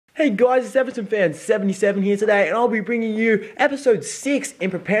Hey guys, it's Everton fan 77 here today, and I'll be bringing you episode 6 in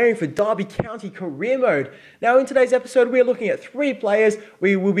preparing for Derby County career mode. Now in today's episode we are looking at 3 players.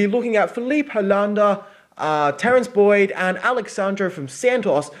 We will be looking at Helander, Terence Boyd and Alecsandro from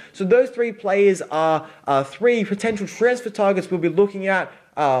Santos. So those 3 players are 3 potential transfer targets we'll be looking at.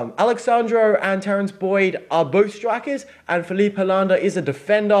 Alecsandro and Terence Boyd are both strikers, and Helander is a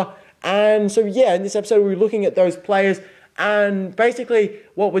defender. And so yeah, in this episode we'll be looking at those players. And basically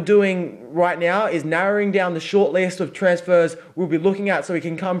what we're doing right now is narrowing down the short list of transfers we'll be looking at so we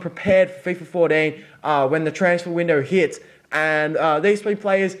can come prepared for FIFA 14 when the transfer window hits. And these 3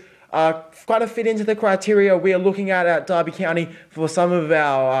 players kind of fit into the criteria we are looking at Derby County for some of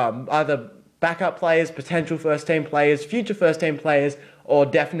our either backup players, potential first team players, future first team players, or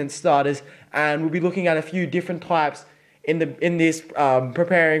definite starters. And we'll be looking at a few different types in this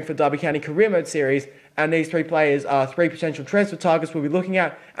preparing for Derby County career mode series. And these 3 players are 3 potential transfer targets we'll be looking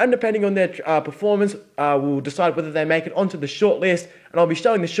at, and depending on their performance, we'll decide whether they make it onto the short list, and I'll be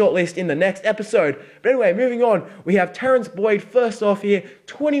showing the short list in the next episode. But anyway, moving on, we have Terence Boyd first off here,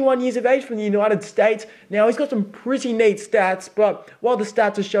 21 years of age from the United States. Now, he's got some pretty neat stats, but while the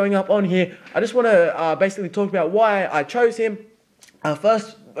stats are showing up on here, I just want to basically talk about why I chose him.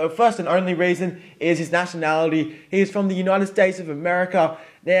 First and only reason is his nationality. He is from the United States of America.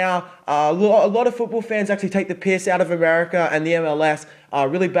 Now, a lot of football fans actually take the piss out of America and the MLS,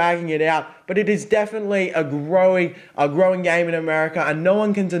 really bagging it out. But it is definitely a growing game in America, and no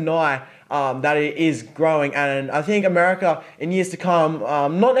one can deny that it is growing. And I think America in years to come,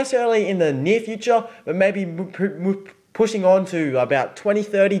 not necessarily in the near future, but maybe pushing on to about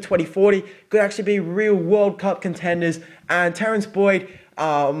 2030, 2040, could actually be real World Cup contenders. And Terence Boyd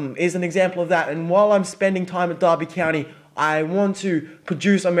is an example of that. And while I'm spending time at Derby County, I want to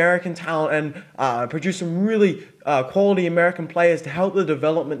produce American talent and produce some really quality American players to help the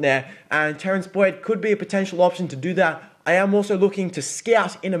development there. And Terence Boyd could be a potential option to do that. I am also looking to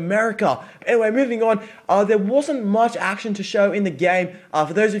scout in America. Anyway, moving on, there wasn't much action to show in the game.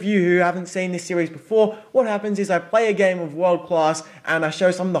 For those of you who haven't seen this series before, what happens is I play a game of world class and I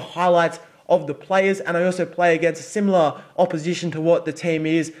show some of the highlights of the players, and I also play against a similar opposition to what the team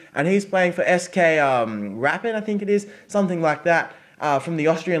is, and he's playing for SK Rapid, I think it is, something like that, from the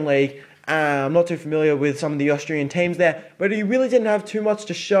Austrian league. I'm not too familiar with some of the Austrian teams there, but he really didn't have too much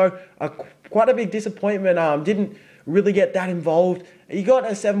to show. Quite a big disappointment, didn't really get that involved. He got a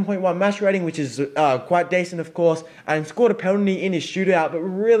 7.1 match rating, which is quite decent, of course, and scored a penalty in his shootout, but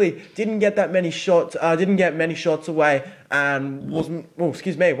really didn't get that many shots, didn't get many shots away, and wasn't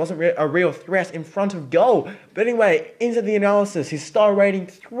a real threat in front of goal. But anyway, into the analysis, his star rating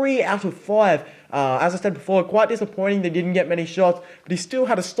 3 out of 5. As I said before, quite disappointing they didn't get many shots, but he still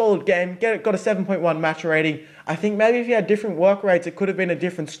had a solid game, got a 7.1 match rating. I think maybe if he had different work rates, it could have been a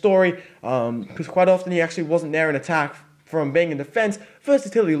different story, because quite often he actually wasn't there in attack from being in defense.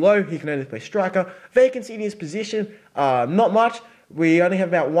 Versatility low, he can only play striker. Vacancy in his position, not much. We only have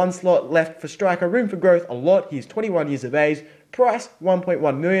about 1 slot left for striker. Room for growth, a lot. He's 21 years of age. Price,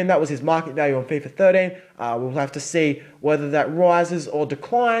 1.1 million. That was his market value on FIFA 13. We'll have to see whether that rises or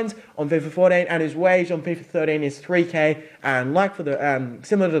declines on FIFA 14. And his wage on FIFA 13 is 3k. And like for the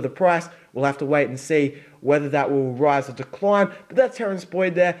similar to the price, we'll have to wait and see whether that will rise or decline. But that's Terence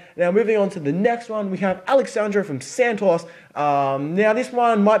Boyd there. Now moving on to the next one, we have Alecsandro from Santos. Now this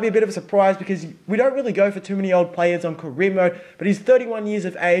one might be a bit of a surprise because we don't really go for too many old players on career mode, but he's 31 years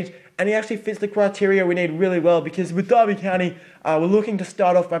of age and he actually fits the criteria we need really well, because with Derby County, we're looking to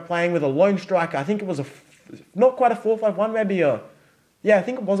start off by playing with a lone striker. I think it was not quite a 4-5-1, maybe I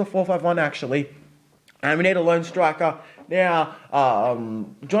think it was a 4-5-1 actually. And we need a lone striker. Now,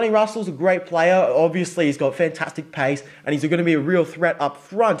 Johnny Russell's a great player. Obviously, he's got fantastic pace, and he's going to be a real threat up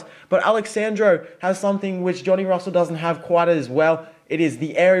front. But Alecsandro has something which Johnny Russell doesn't have quite as well. It is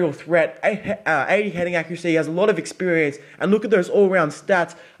the aerial threat, 80 heading accuracy. He has a lot of experience. And look at those all-round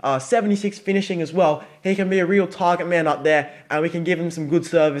stats, 76 finishing as well. He can be a real target man up there, and we can give him some good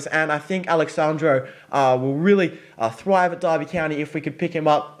service. And I think Alecsandro will really thrive at Derby County if we could pick him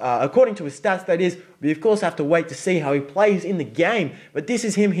up. According to his stats, that is. We, of course, have to wait to see how he plays in the game. But this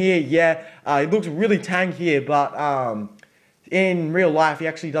is him here, yeah. He looks really tank here, but in real life, he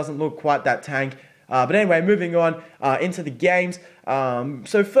actually doesn't look quite that tank. But anyway, moving on into the games.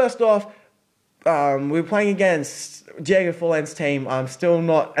 So first off, we're playing against Diego Forlan's team. Still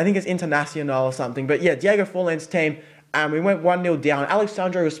not, I think it's Internacional or something. But yeah, Diego Forlan's team. and we went 1-0 down.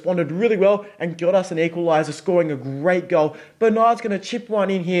 Alecsandro responded really well and got us an equaliser, scoring a great goal. Bernard's going to chip one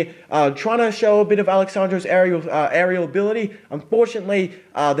in here, trying to show a bit of Alecsandro's aerial ability. Unfortunately,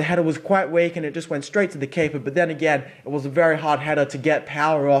 the header was quite weak and it just went straight to the keeper, but then again, it was a very hard header to get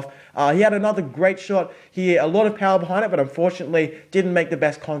power off. He had another great shot here, a lot of power behind it, but unfortunately didn't make the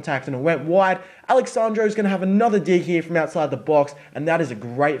best contact and it went wide. Alecsandro is going to have another dig here from outside the box, and that is a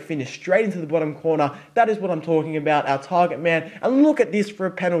great finish straight into the bottom corner. That is what I'm talking about, our target man. And look at this for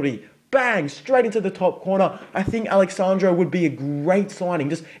a penalty. Bang, straight into the top corner. I think Alecsandro would be a great signing.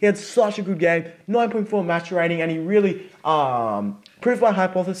 He had such a good game, 9.4 match rating, and he really proved my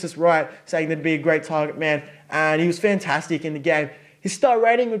hypothesis right, saying that he'd be a great target man, and he was fantastic in the game. His star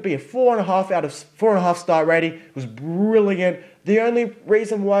rating would be a 4.5 out of 4.5 star rating. It was brilliant. The only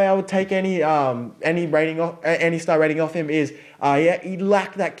reason why I would take any star rating off him is he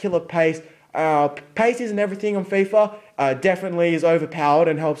lacked that killer pace. Pace isn't everything on FIFA. Definitely is overpowered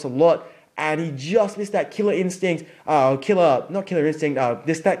and helps a lot. And he just missed that killer instinct, that killer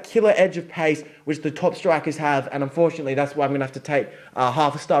edge of pace, which the top strikers have. And unfortunately, that's why I'm going to have to take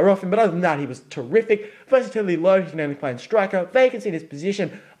half a star off him. But other than that, he was terrific. Versatility low, he can only play in striker. Vacancy in his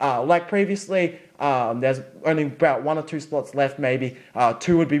position, like previously, there's only about 1 or 2 slots left, maybe.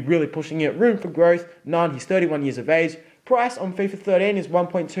 2 would be really pushing it. Room for growth, none. He's 31 years of age. Price on FIFA 13 is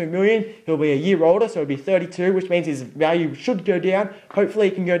 1.2 million. He'll be a year older, so he'll be 32, which means his value should go down. Hopefully,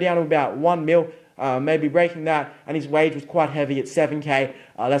 he can go down to about 1 mil, maybe breaking that. And his wage was quite heavy at 7k.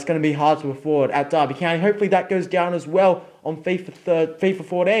 That's going to be hard to afford at Derby County. Hopefully, that goes down as well on FIFA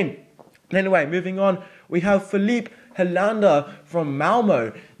 14. Anyway, moving on, we have Helander from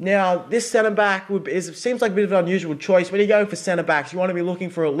Malmo. Now, this centre-back seems like a bit of an unusual choice. When you're going for centre-backs, you want to be looking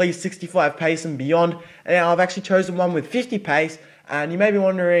for at least 65 pace and beyond. Now, I've actually chosen one with 50 pace, and you may be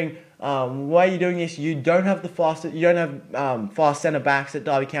wondering, why are you doing this? You don't have fast centre-backs at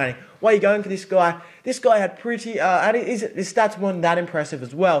Derby County. Why are you going for this guy? This guy had and his stats weren't that impressive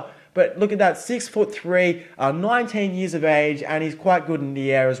as well. But look at that, 6'3", 19 years of age, and he's quite good in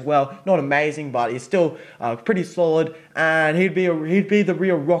the air as well. Not amazing, but he's still pretty solid. And he'd be the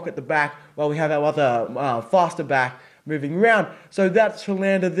real rock at the back, while we have our other faster back moving around. So that's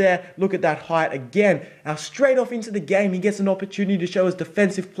Helander there. Look at that height again. Now straight off into the game, he gets an opportunity to show his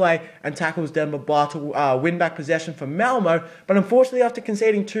defensive play and tackles Denver Bar to win back possession for Malmo. But unfortunately, after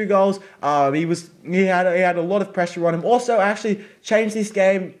conceding 2 goals, he had a lot of pressure on him. Also, I actually changed this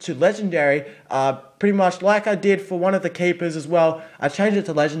game to legendary, pretty much like I did for one of the keepers as well. I changed it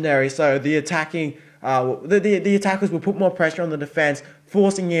to legendary, so the attacking. The attackers will put more pressure on the defense,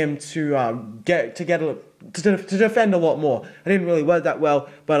 forcing him to defend a lot more. I didn't really work that well,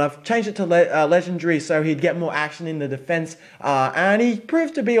 but I've changed it to legendary so he'd get more action in the defense, and he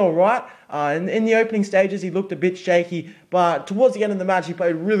proved to be alright. In the opening stages, he looked a bit shaky, but towards the end of the match, he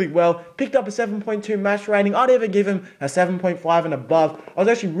played really well. Picked up a 7.2 match rating. I'd even give him a 7.5 and above. I was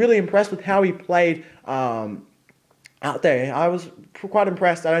actually really impressed with how he played out there. I was quite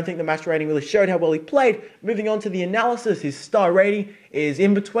impressed. I don't think the match rating really showed how well he played. Moving on to the analysis, his star rating is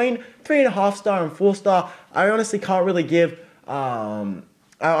in between 3.5 star and 4 star. I honestly can't really give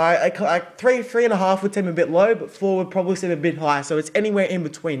 3.5 would seem a bit low, but 4 would probably seem a bit high, so it's anywhere in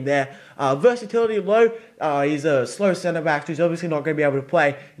between there. Versatility low, he's a slow centre-back who's obviously not going to be able to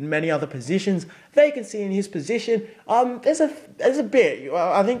play in many other positions. Vacancy in his position, there's a bit,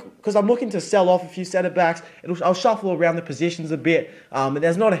 I think, because I'm looking to sell off a few centre-backs, I'll shuffle around the positions a bit, but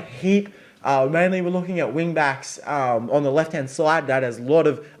there's not a heap. Mainly we're looking at wing-backs on the left-hand side. That has a lot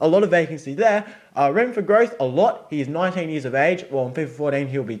of vacancy there. Room for growth, a lot. He is 19 years of age. Well, in FIFA 14,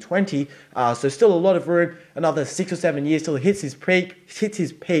 he'll be 20. So still a lot of room. Another 6 or 7 years till he hits his peak.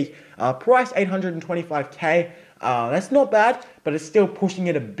 Price 825k. That's not bad, but it's still pushing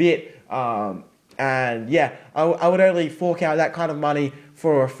it a bit. And yeah, I would only fork out that kind of money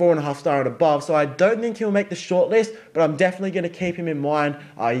for a 4.5 star and above, so I don't think he'll make the shortlist, but I'm definitely going to keep him in mind.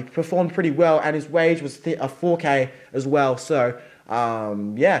 He performed pretty well, and his wage was a 4k as well, so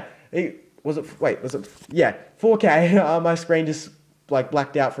yeah, 4k, my screen just like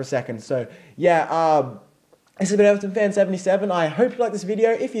blacked out for a second, so yeah, this has been Everton Fan 77, I hope you liked this video.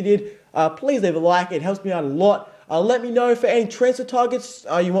 If you did, please leave a like, it helps me out a lot. Let me know for any transfer targets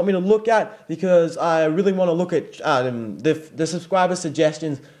you want me to look at, because I really want to look at the subscriber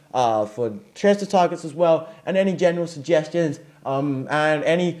suggestions for transfer targets as well, and any general suggestions and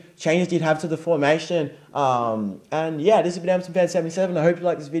any changes you'd have to the formation. And yeah, this has been Everton Fan 77. I hope you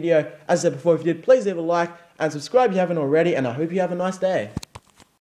liked this video. As I said before, if you did, please leave a like and subscribe if you haven't already, and I hope you have a nice day.